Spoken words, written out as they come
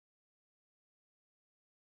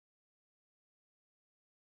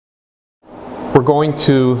We're going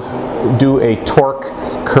to do a torque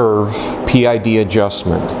curve PID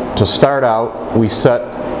adjustment. To start out, we set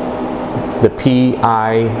the P,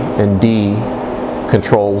 I, and D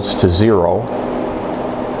controls to 0,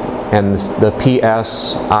 and the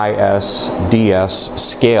PS, IS, DS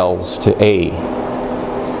scales to A.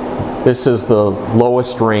 This is the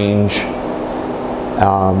lowest range,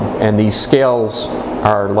 and these scales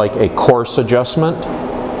are like a coarse adjustment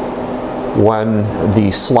when the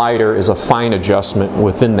slider is a fine adjustment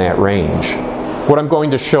within that range. What I'm going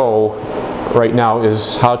to show right now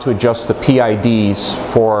is how to adjust the PIDs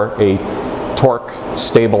for a torque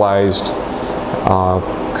stabilized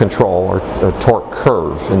control, or torque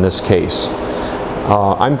curve in this case.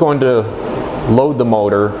 I'm going to load the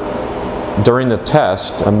motor during the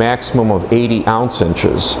test a maximum of 80 ounce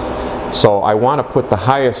inches. So I want to put the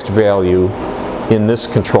highest value in this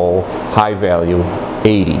control, high value,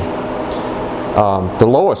 80. The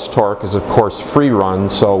lowest torque is of course free run,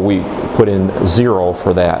 so we put in 0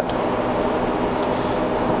 for that.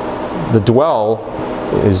 The dwell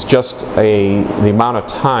is just the amount of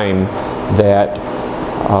time that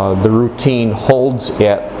the routine holds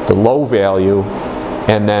at the low value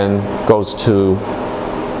and then goes to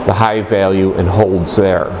the high value and holds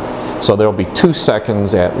there. So there will be 2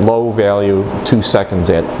 seconds at low value, 2 seconds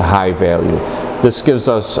at the high value. This gives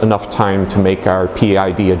us enough time to make our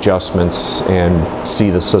PID adjustments and see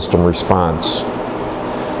the system response.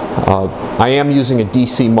 I am using a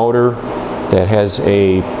DC motor that has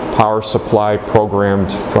a power supply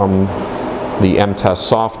programmed from the M-Test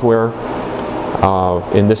software.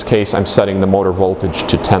 In this case, I'm setting the motor voltage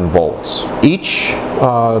to 10 volts. Each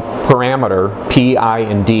parameter, P, I,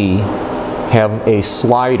 and D, have a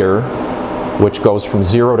slider which goes from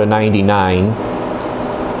 0 to 99,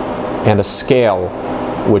 and a scale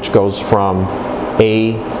which goes from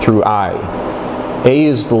A through I. A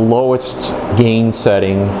is the lowest gain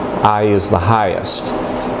setting, I is the highest.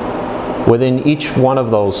 Within each one of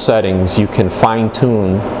those settings, you can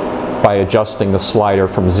fine-tune by adjusting the slider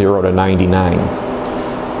from 0 to 99.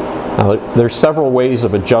 Now, there's several ways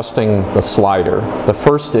of adjusting the slider. The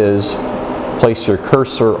first is place your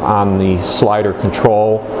cursor on the slider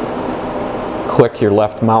control, click your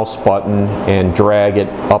left mouse button, and drag it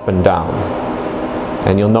up and down.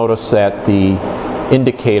 And you'll notice that the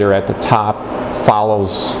indicator at the top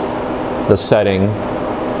follows the setting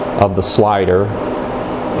of the slider,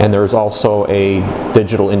 and there's also a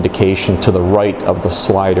digital indication to the right of the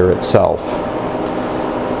slider itself.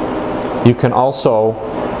 You can also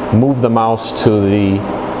move the mouse to the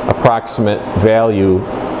approximate value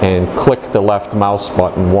and click the left mouse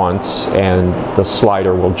button once, and the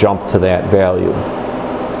slider will jump to that value.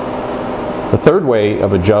 The third way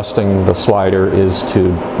of adjusting the slider is to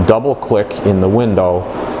double click in the window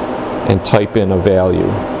and type in a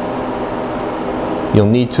value. You'll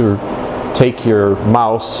need to take your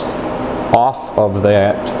mouse off of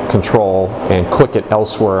that control and click it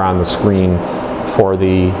elsewhere on the screen for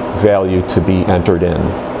the value to be entered in.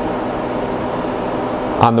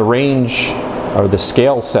 On the range or the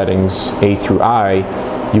scale settings, A through I,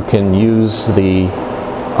 you can use the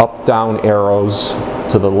up-down arrows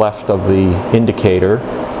to the left of the indicator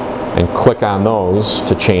and click on those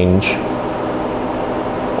to change.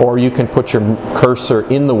 Or you can put your cursor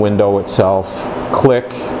in the window itself,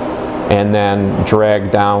 click, and then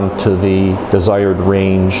drag down to the desired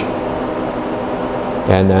range,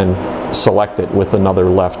 and then select it with another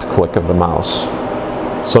left click of the mouse.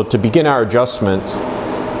 So to begin our adjustment,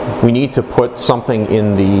 we need to put something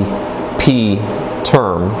in the P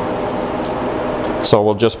term. So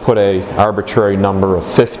we'll just put an arbitrary number of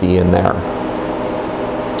 50 in there.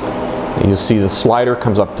 You see the slider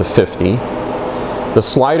comes up to 50. The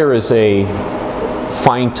slider is a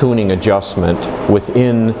fine-tuning adjustment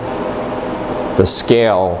within the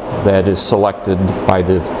scale that is selected by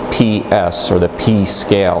the PS, or the P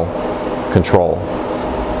scale control.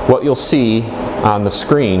 What you'll see on the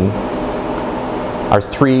screen are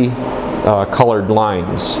 3 colored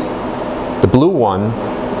lines. The blue one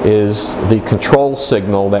is the control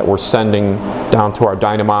signal that we're sending down to our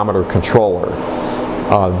dynamometer controller.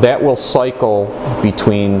 That will cycle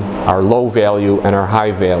between our low value and our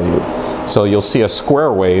high value. So you'll see a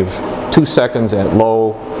square wave, 2 seconds at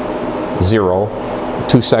low, 0,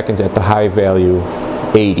 2 seconds at the high value,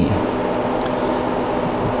 80.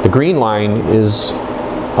 The green line is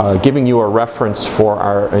giving you a reference for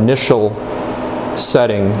our initial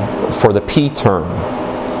setting for the P term.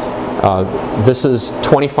 This is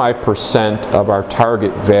 25% of our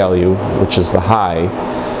target value, which is the high.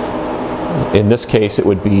 In this case, it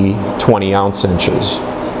would be 20 ounce inches.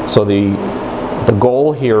 So the the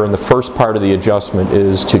goal here in the first part of the adjustment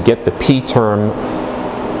is to get the P term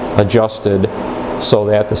adjusted so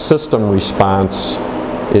that the system response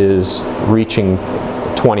is reaching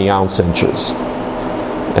 20 ounce inches.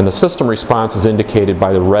 And the system response is indicated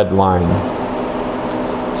by the red line.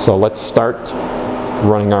 So let's start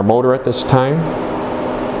running our motor at this time.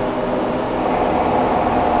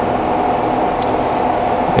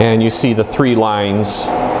 And you see the three lines,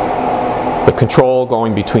 the control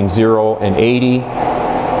going between 0 and 80,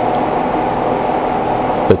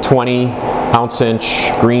 the 20 ounce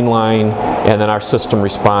inch green line, and then our system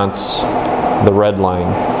response, the red line.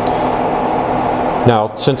 Now,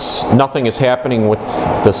 since nothing is happening with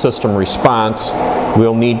the system response,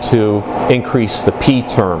 we'll need to increase the P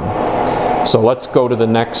term. So let's go to the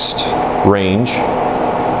next range,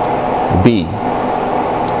 B,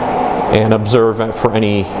 and observe for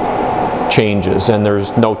any changes. And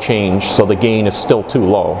there's no change, so the gain is still too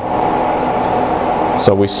low.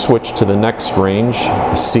 So we switch to the next range,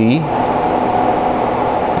 C,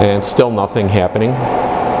 and still nothing happening.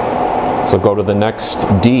 So go to the next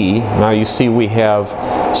D. Now you see we have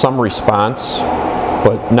some response,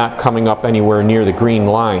 but not coming up anywhere near the green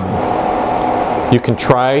line. You can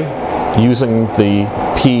try using the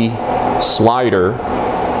P slider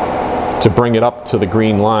to bring it up to the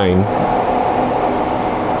green line,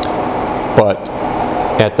 but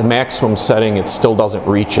at the maximum setting it still doesn't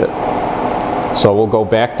reach it. So we'll go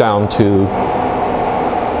back down to,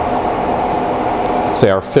 say,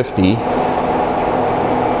 our 50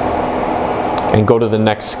 and go to the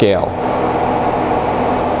next scale.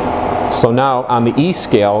 So now on the E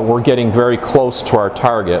scale we're getting very close to our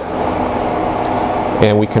target,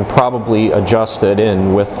 and we can probably adjust it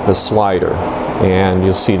in with the slider, and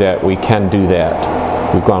you'll see that we can do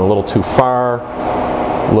that. We've gone a little too far,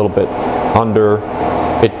 a little bit under.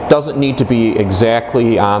 It doesn't need to be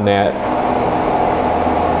exactly on that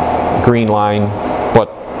green line, but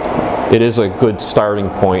it is a good starting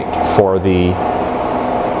point for the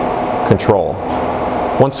control.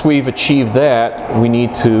 Once we've achieved that, we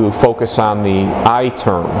need to focus on the I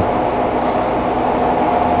term.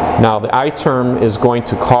 Now the I term is going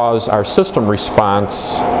to cause our system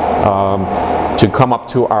response to come up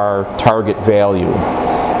to our target value.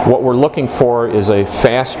 What we're looking for is a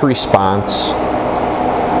fast response,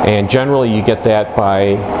 and generally you get that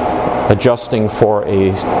by adjusting for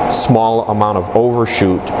a small amount of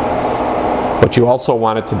overshoot, but you also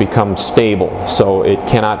want it to become stable so it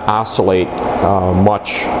cannot oscillate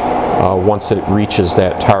much once it reaches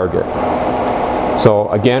that target. So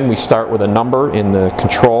again, we start with a number in the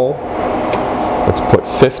control. Let's put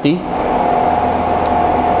 50.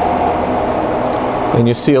 And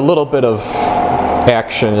you see a little bit of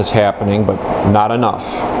action is happening, but not enough.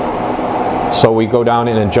 So we go down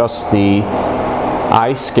and adjust the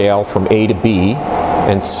I scale from A to B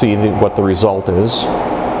and see what the result is.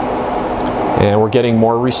 And we're getting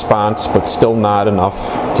more response, but still not enough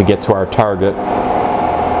to get to our target.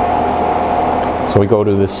 So we go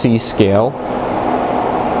to the C scale,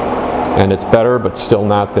 and it's better, but still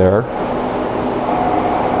not there.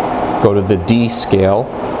 Go to the D scale.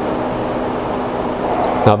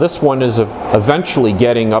 Now this one is eventually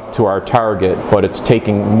getting up to our target, but it's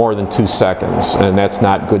taking more than 2 seconds, and that's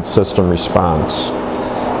not good system response.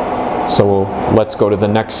 So let's go to the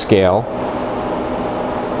next scale.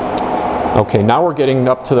 Okay, now we're getting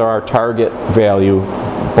up to our target value,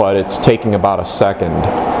 but it's taking about a second.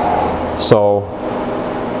 So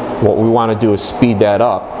what we want to do is speed that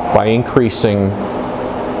up by increasing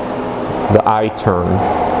the I term.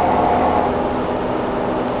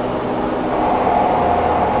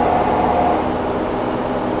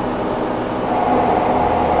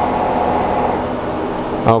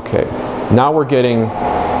 Okay, now we're getting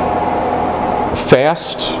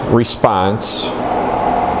fast response.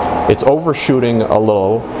 It's overshooting a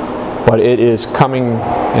little, but it is coming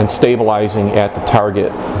and stabilizing at the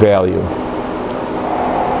target value.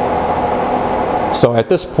 So at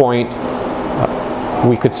this point,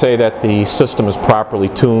 we could say that the system is properly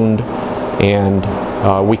tuned, and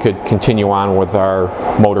we could continue on with our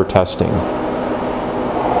motor testing.